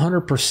aren't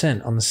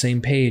 100% on the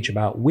same page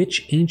about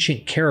which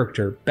ancient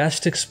character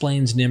best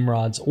explains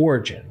Nimrod's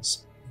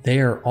origins. They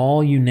are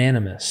all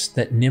unanimous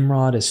that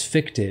Nimrod is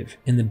fictive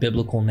in the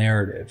biblical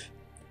narrative.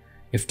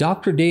 If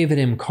Dr. David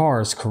M.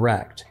 Carr is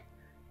correct,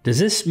 does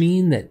this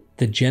mean that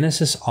the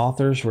Genesis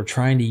authors were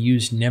trying to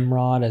use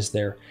Nimrod as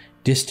their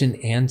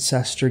distant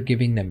ancestor,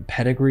 giving them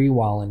pedigree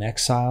while in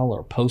exile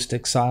or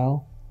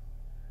post-exile?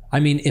 I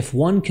mean, if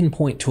one can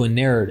point to a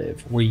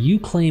narrative where you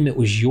claim it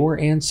was your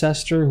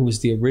ancestor who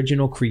was the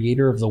original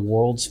creator of the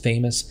world's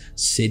famous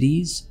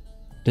cities,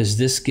 does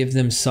this give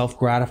them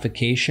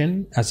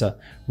self-gratification as a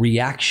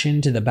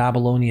reaction to the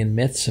Babylonian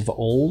myths of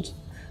old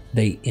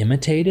they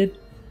imitated?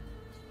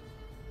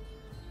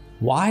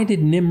 Why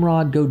did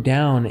Nimrod go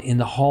down in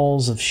the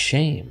halls of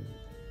shame?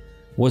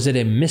 Was it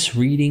a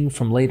misreading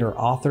from later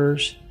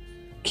authors?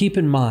 Keep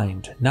in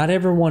mind, not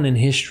everyone in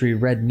history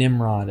read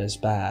Nimrod as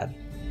bad.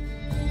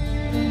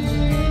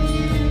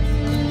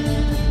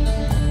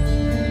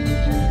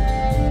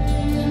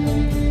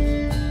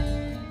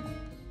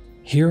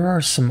 Here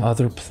are some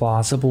other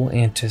plausible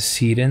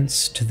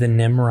antecedents to the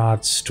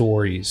Nimrod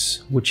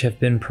stories which have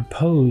been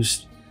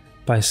proposed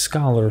by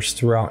scholars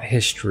throughout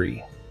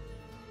history.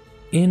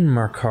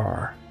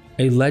 Enigmatic,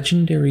 a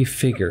legendary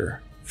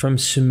figure from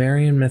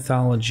Sumerian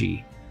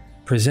mythology,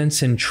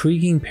 presents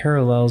intriguing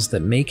parallels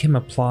that make him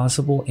a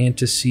plausible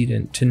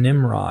antecedent to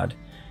Nimrod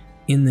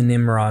in the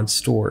Nimrod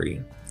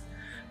story.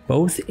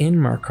 Both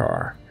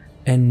Enigmatic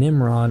and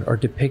Nimrod are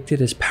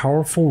depicted as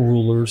powerful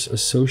rulers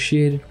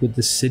associated with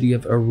the city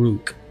of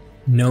Uruk,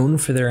 known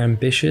for their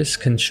ambitious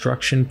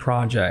construction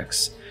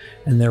projects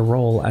and their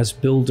role as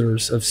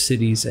builders of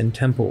cities and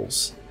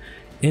temples.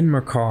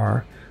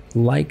 Enigmatic,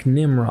 like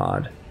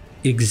Nimrod,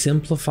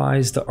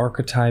 exemplifies the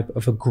archetype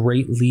of a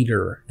great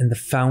leader and the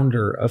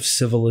founder of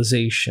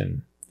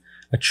civilization,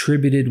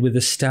 attributed with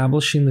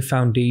establishing the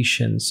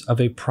foundations of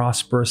a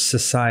prosperous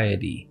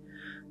society.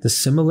 The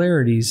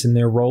similarities in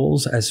their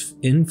roles as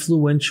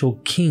influential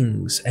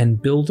kings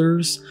and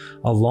builders,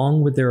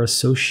 along with their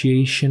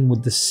association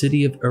with the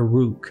city of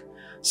Uruk,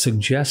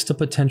 suggest a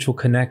potential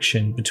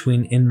connection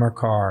between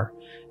Enigmatic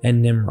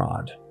and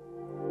Nimrod.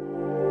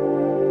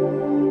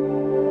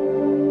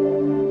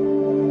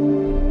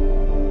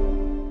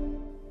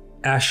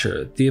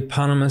 Ashur, the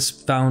eponymous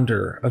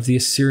founder of the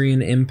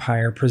Assyrian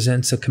Empire,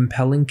 presents a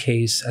compelling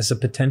case as a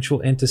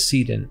potential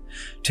antecedent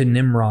to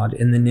Nimrod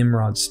in the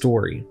Nimrod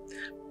story.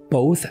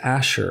 Both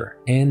Ashur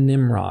and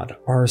Nimrod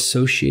are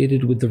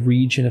associated with the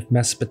region of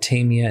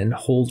Mesopotamia and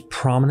hold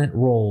prominent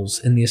roles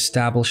in the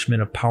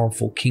establishment of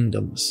powerful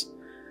kingdoms.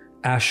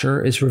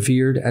 Ashur is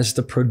revered as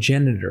the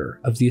progenitor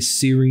of the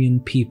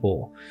Assyrian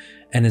people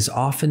and is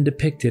often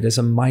depicted as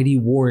a mighty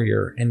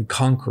warrior and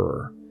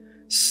conqueror.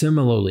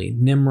 Similarly,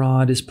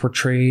 Nimrod is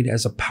portrayed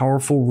as a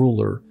powerful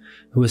ruler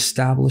who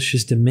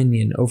establishes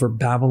dominion over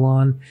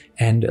Babylon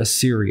and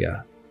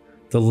Assyria.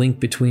 The link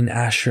between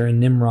Ashur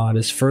and Nimrod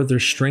is further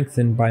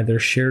strengthened by their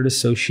shared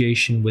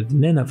association with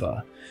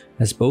Nineveh,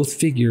 as both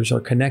figures are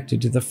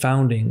connected to the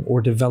founding or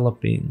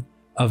developing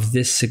of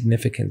this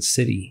significant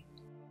city.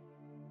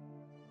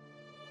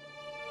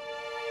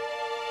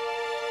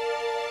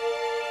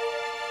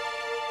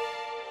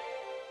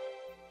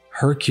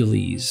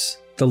 Hercules,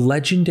 the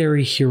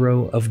legendary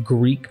hero of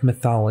Greek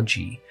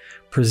mythology,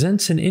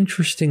 presents an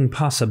interesting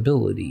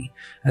possibility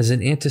as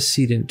an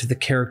antecedent to the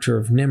character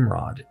of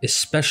Nimrod,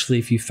 especially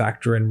if you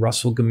factor in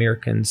Russell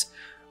Gamirkan's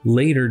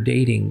later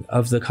dating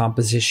of the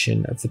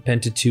composition of the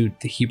Pentateuch,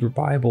 the Hebrew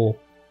Bible.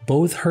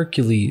 Both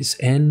Hercules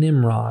and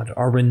Nimrod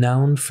are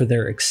renowned for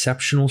their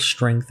exceptional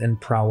strength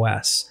and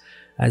prowess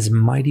as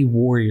mighty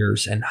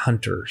warriors and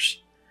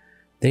hunters.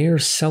 They are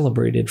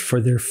celebrated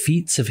for their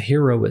feats of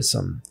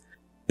heroism,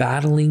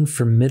 battling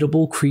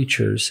formidable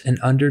creatures and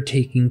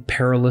undertaking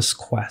perilous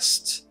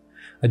quests.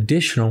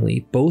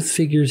 Additionally, both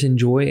figures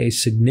enjoy a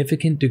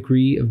significant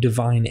degree of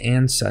divine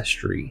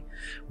ancestry,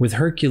 with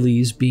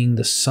Hercules being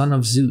the son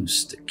of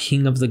Zeus, the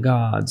king of the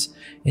gods,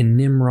 and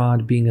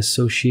Nimrod being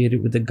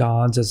associated with the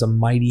gods as a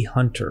mighty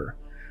hunter.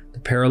 The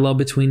parallel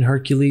between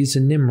Hercules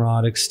and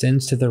Nimrod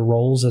extends to their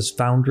roles as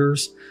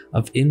founders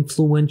of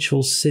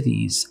influential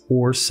cities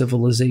or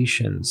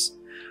civilizations.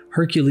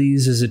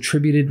 Hercules is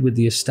attributed with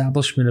the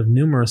establishment of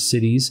numerous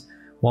cities,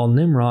 while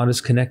Nimrod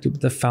is connected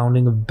with the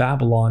founding of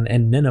Babylon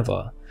and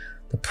Nineveh.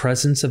 The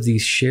presence of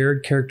these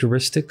shared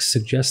characteristics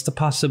suggests the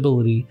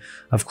possibility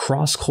of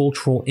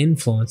cross-cultural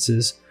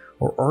influences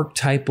or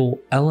archetypal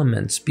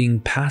elements being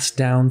passed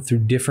down through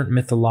different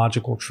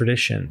mythological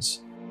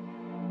traditions.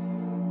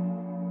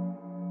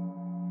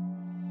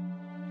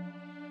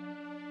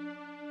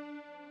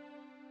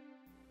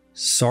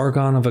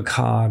 Sargon of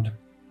Akkad,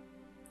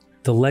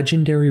 the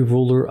legendary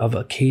ruler of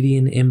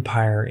Akkadian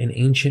Empire in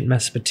ancient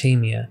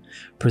Mesopotamia,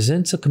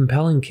 presents a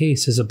compelling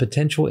case as a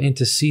potential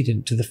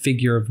antecedent to the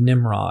figure of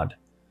Nimrod.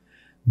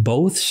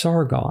 Both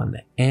Sargon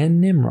and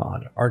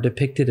Nimrod are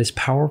depicted as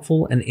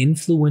powerful and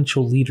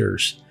influential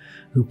leaders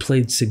who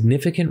played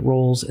significant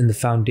roles in the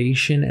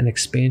foundation and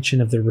expansion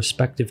of their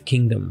respective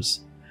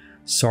kingdoms.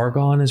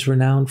 Sargon is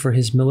renowned for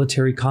his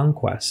military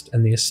conquest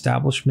and the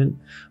establishment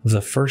of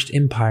the first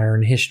empire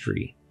in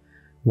history,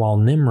 while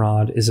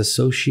Nimrod is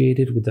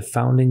associated with the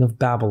founding of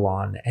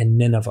Babylon and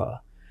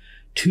Nineveh,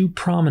 two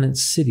prominent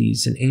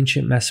cities in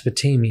ancient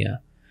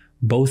Mesopotamia.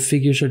 Both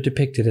figures are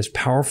depicted as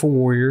powerful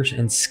warriors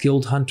and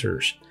skilled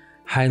hunters,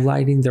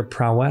 highlighting their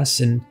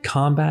prowess in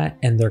combat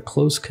and their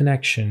close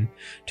connection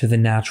to the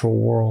natural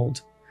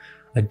world.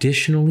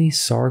 Additionally,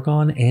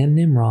 Sargon and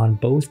Nimrod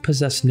both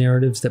possess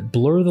narratives that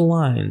blur the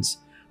lines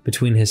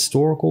between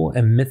historical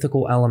and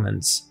mythical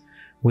elements,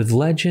 with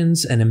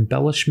legends and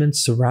embellishments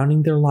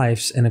surrounding their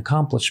lives and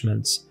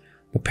accomplishments.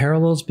 The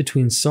parallels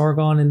between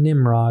Sargon and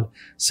Nimrod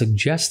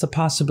suggest the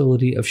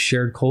possibility of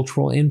shared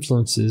cultural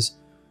influences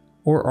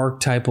or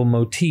archetypal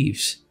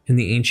motifs in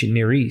the ancient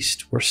Near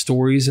East, where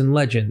stories and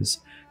legends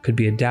could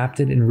be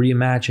adapted and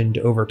reimagined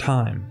over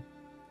time.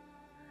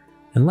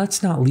 And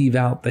let's not leave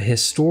out the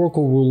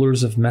historical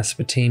rulers of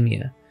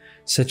Mesopotamia,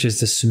 such as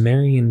the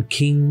Sumerian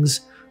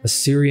kings,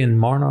 Assyrian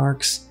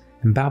monarchs,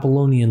 and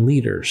Babylonian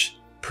leaders,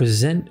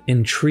 present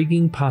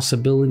intriguing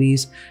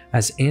possibilities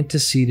as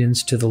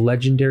antecedents to the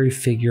legendary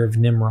figure of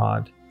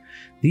Nimrod.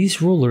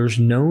 These rulers,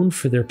 known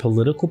for their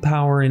political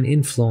power and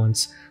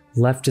influence,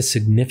 left a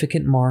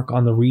significant mark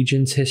on the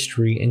region's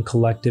history and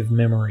collective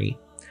memory.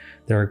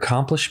 Their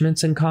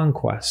accomplishments and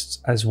conquests,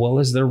 as well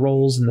as their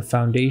roles in the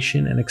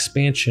foundation and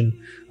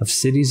expansion of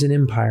cities and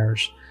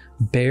empires,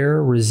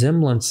 bear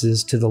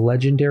resemblances to the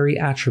legendary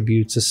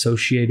attributes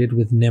associated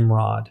with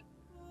Nimrod.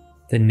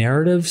 The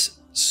narratives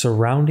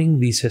surrounding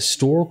these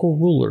historical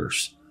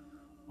rulers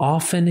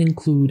often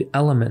include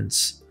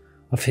elements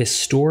of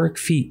historic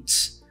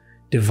feats,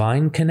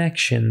 divine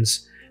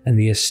connections, and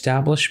the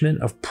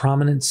establishment of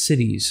prominent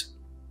cities.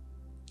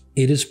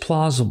 It is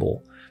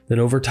plausible that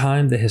over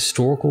time the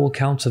historical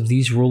accounts of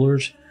these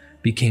rulers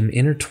became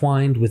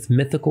intertwined with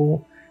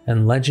mythical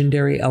and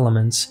legendary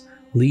elements,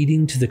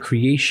 leading to the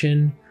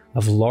creation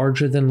of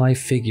larger-than-life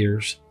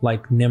figures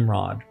like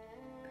Nimrod.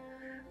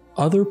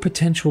 Other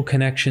potential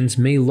connections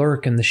may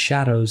lurk in the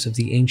shadows of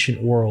the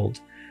ancient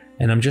world,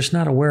 and I'm just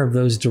not aware of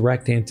those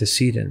direct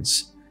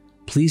antecedents.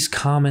 Please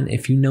comment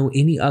if you know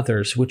any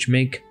others which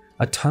make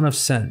a ton of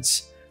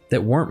sense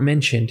that weren't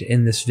mentioned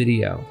in this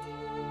video.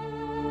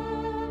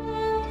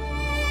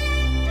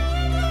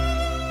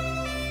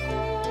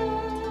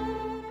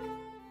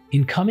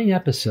 In coming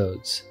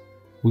episodes,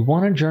 we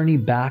want to journey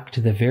back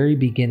to the very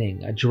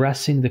beginning,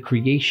 addressing the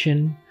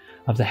creation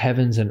of the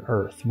heavens and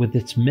earth, with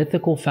its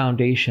mythical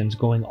foundations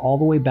going all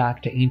the way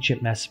back to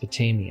ancient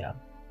Mesopotamia.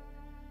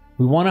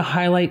 We want to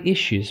highlight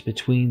issues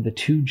between the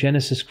two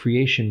Genesis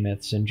creation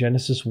myths in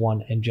Genesis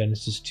 1 and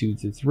Genesis 2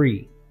 through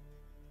 3.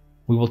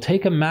 We will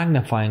take a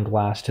magnifying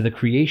glass to the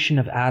creation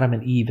of Adam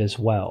and Eve as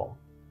well.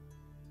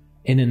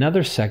 In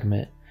another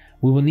segment,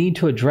 we will need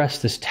to address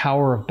this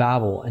Tower of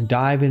Babel and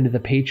dive into the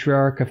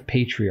patriarch of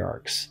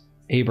patriarchs,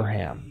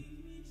 Abraham.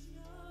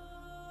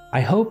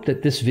 I hope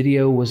that this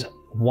video was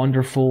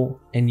wonderful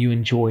and you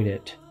enjoyed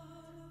it.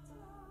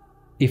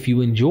 If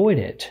you enjoyed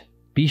it,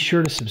 be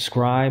sure to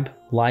subscribe,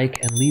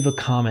 like, and leave a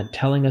comment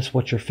telling us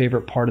what your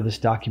favorite part of this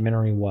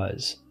documentary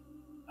was.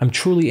 I'm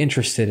truly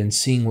interested in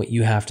seeing what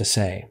you have to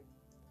say.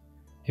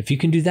 If you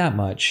can do that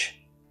much,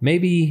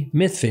 maybe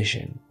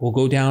Mythvision will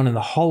go down in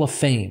the Hall of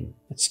Fame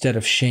instead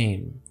of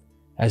shame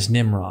as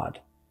Nimrod.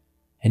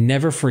 And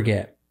never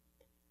forget,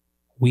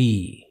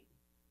 we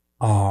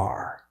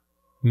are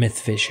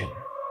Mythvision.